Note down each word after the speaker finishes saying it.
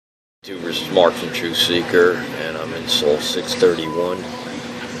YouTubers, it's Mark from TRUTHSEEKER, and I'm in Soul 631.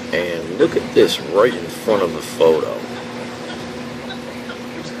 And look at this right in front of the photo.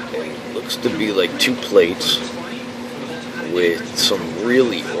 It looks to be like two plates with some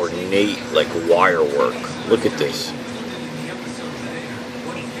really ornate, like, wire work. Look at this.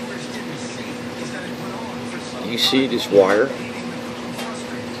 You see this wire?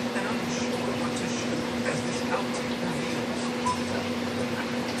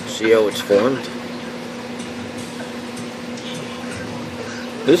 See how it's formed?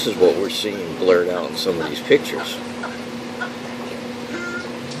 This is what we're seeing blurred out in some of these pictures.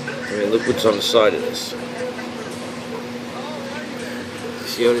 I mean, look what's on the side of this.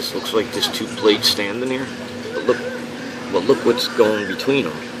 See how this looks like just two plates standing here? But look what's going between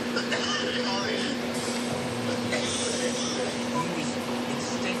them.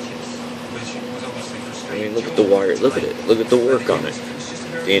 I mean, look at the wire. Look at it. Look at the work on it.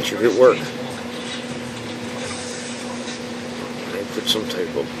 The intricate work. They put some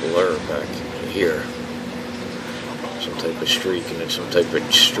type of blur back here. Some type of streak, and then some type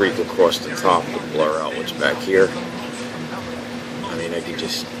of streak across the top to blur out what's back here. I mean, I could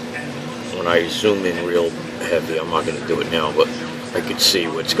just, when I zoom in real heavy, I'm not going to do it now, but I could see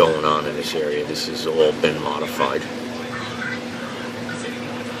what's going on in this area. This has all been modified.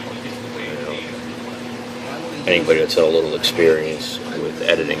 Anybody that's had a little experience with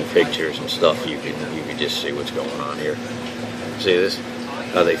editing pictures and stuff, you can just see what's going on here. See this?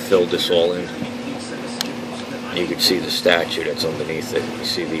 How they filled this all in. You can see the statue that's underneath it. You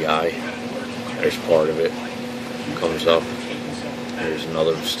see the eye. There's part of it. Comes up. There's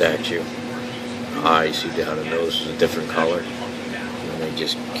another statue. Eye. You see how the nose is a different color. And they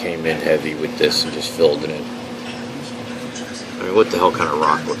just came in heavy with this and just filled it in. I mean, what the hell kind of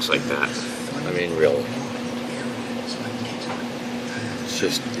rock looks like that? I mean, really.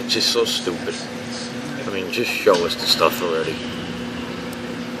 It's just so stupid. I mean, just show us the stuff already.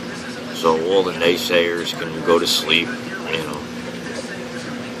 So all the naysayers can go to sleep, you know.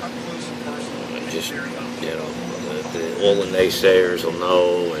 And just, you know, all the naysayers will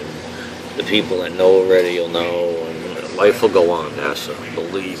know, and the people that know already will know, and life will go on, NASA.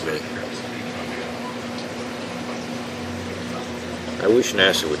 Believe me. I wish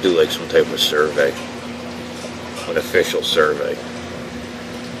NASA would do like some type of survey, an official survey.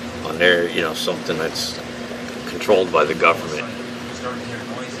 On there, you know, something that's controlled by the government,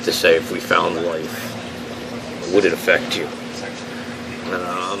 to say if we found life, would it affect you? And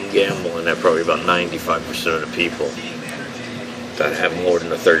I'm gambling that probably about 95% of the people that have more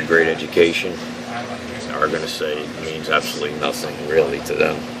than a third grade education are going to say it means absolutely nothing really to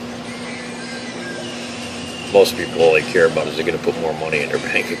them. Most people, all they care about is they're going to put more money in their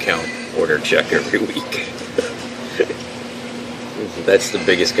bank account or their check every week. That's the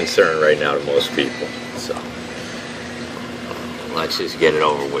biggest concern right now to most people. So let's just get it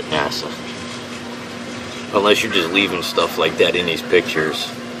over with, NASA. Unless you're just leaving stuff like that in these pictures,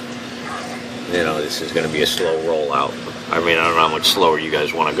 you know, this is going to be a slow rollout. I mean, I don't know how much slower you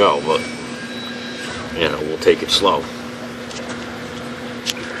guys want to go, but, you know, we'll take it slow.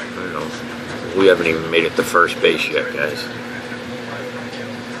 You know, we haven't even made it to first base yet, guys.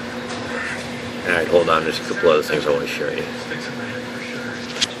 Alright, hold on, there's a couple other things I want to show you.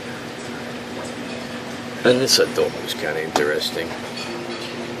 And this I thought was kind of interesting.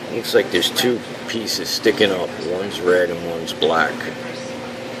 Looks like there's two pieces sticking up. One's red and one's black.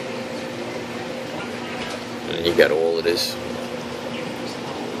 And you got all of this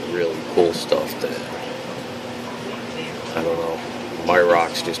really cool stuff that, I don't know, my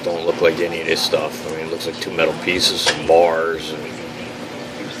rocks just don't look like any of this stuff. I mean, it looks like two metal pieces, some bars, and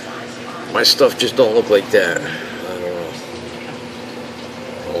my stuff just don't look like that. I don't know.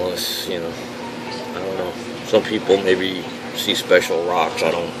 Unless, you know, I don't know. Some people maybe see special rocks.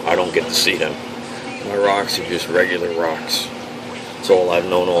 I don't get to see them. My rocks are just regular rocks. That's all I've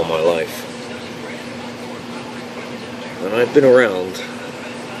known all my life. And I've been around.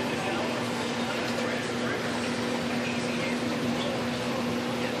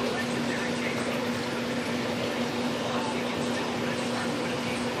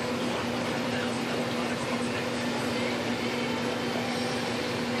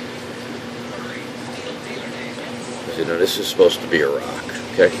 You know, this is supposed to be a rock,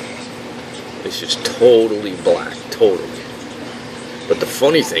 okay? This is totally black, totally. But the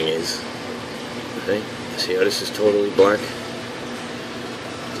funny thing is, okay, see how this is totally black?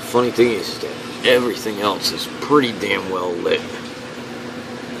 The funny thing is that everything else is pretty damn well lit.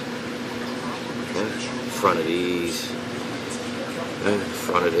 Okay? In front of these, in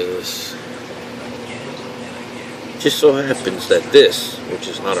front of this, Just so happens that this, which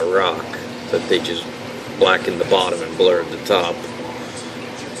is not a rock, that they just blackened the bottom and blurred the top.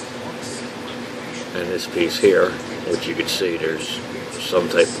 And this piece here, which you can see there's some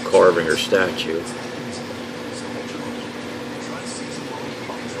type of carving or statue.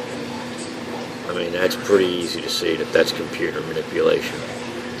 I mean, that's pretty easy to see that that's computer manipulation.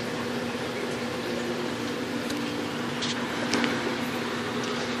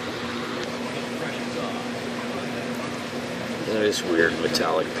 And this weird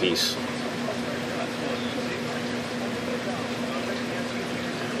metallic piece.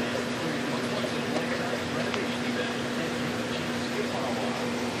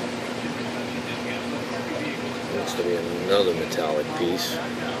 Looks to be another metallic piece.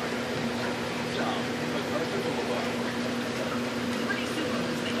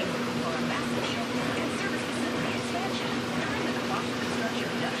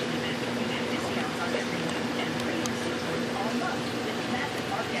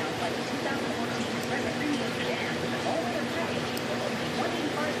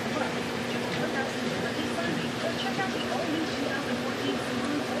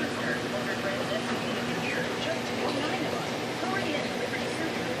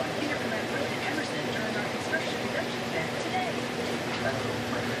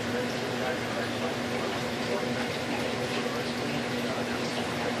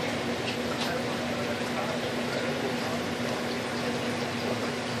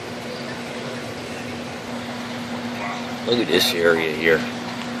 Look at this area here.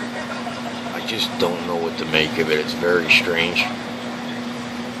 I just don't know what to make of it. It's very strange.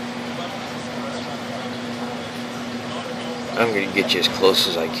 I'm going to get you as close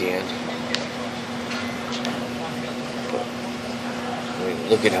as I can. But, I mean,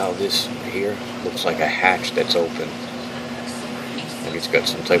 look at how this here looks like a hatch that's open. Like it's got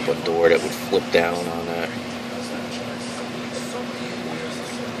some type of door that would flip down on that.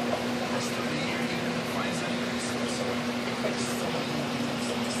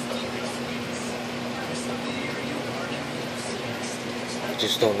 I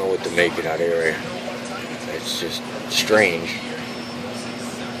just don't know what to make of that area. It's just strange.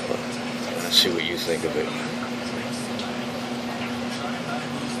 But let's see what you think of it.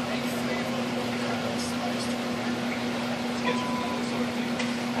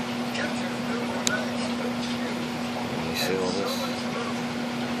 Can you see all this?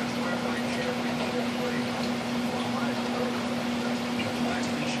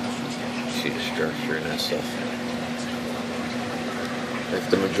 See the structure and that stuff. If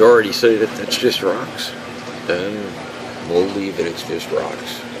the majority say that that's just rocks, then we'll leave it, it's just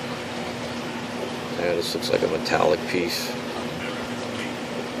rocks. Yeah, this looks like a metallic piece.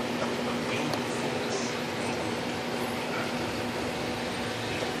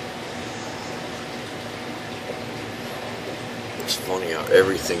 It's funny how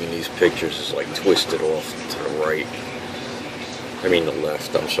everything in these pictures is like twisted off to the right. I mean the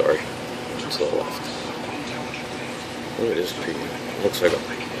left, I'm sorry. To the left. Look at this piece. Looks like a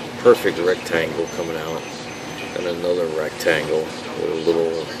perfect rectangle coming out, and another rectangle with a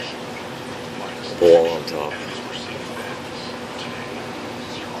little ball on top.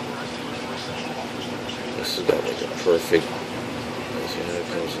 This has got like a perfect, as you know, it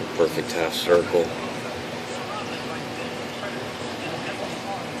comes in a perfect half circle.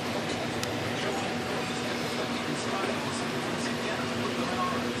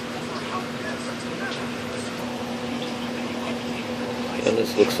 And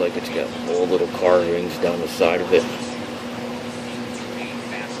this looks like it's got all little carvings down the side of it.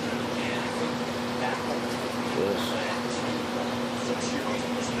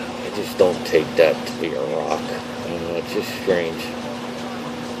 I just don't take that to be a rock. I don't know, it's just strange.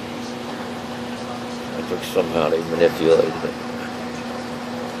 I think somehow they manipulated it.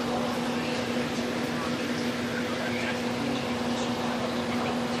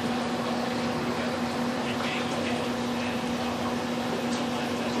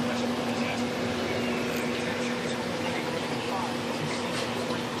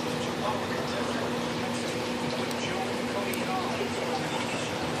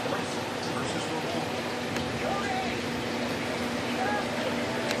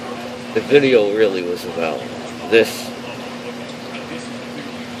 The video really was about this.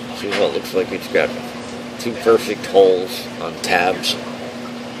 See how it looks like it's got two perfect holes on tabs.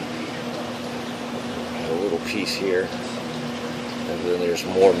 And a little piece here. And then there's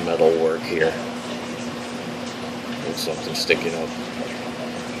more metal work here. And something sticking up.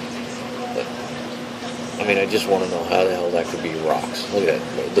 But, I mean, I just want to know how the hell that could be rocks. Look at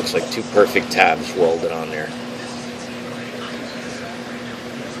that. It looks like two perfect tabs welded on there.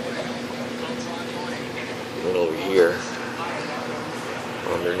 Over here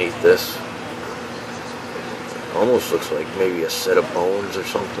underneath this. Almost looks like maybe a set of bones or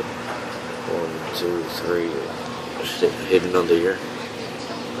something. 1, 2, 3, just hidden under here.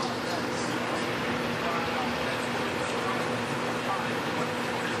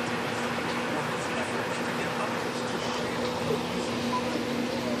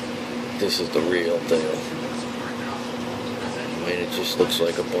 This is the real deal. I mean, it just looks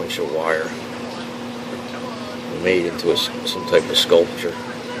like a bunch of wire made into some type of sculpture.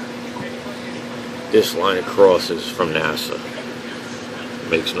 This line across is from NASA. It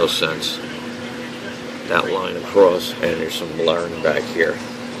makes no sense. That line across, and there's some blurring back here.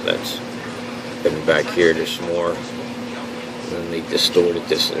 That's getting back here. There's some more, and then they distorted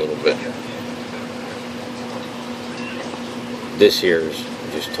this a little bit. This here is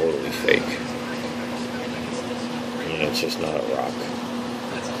just totally fake. And it's just not a rock.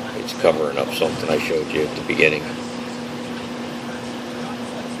 It's covering up something I showed you at the beginning.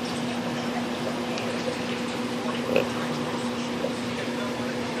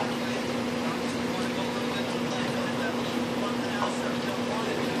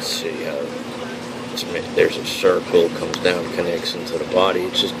 Let's see how there's a circle, comes down, connects into the body.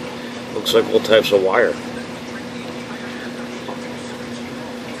 It just looks like all types of wire.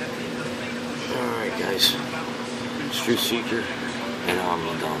 Alright guys, it's TRUTHSEEKER, and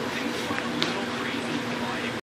I'm done.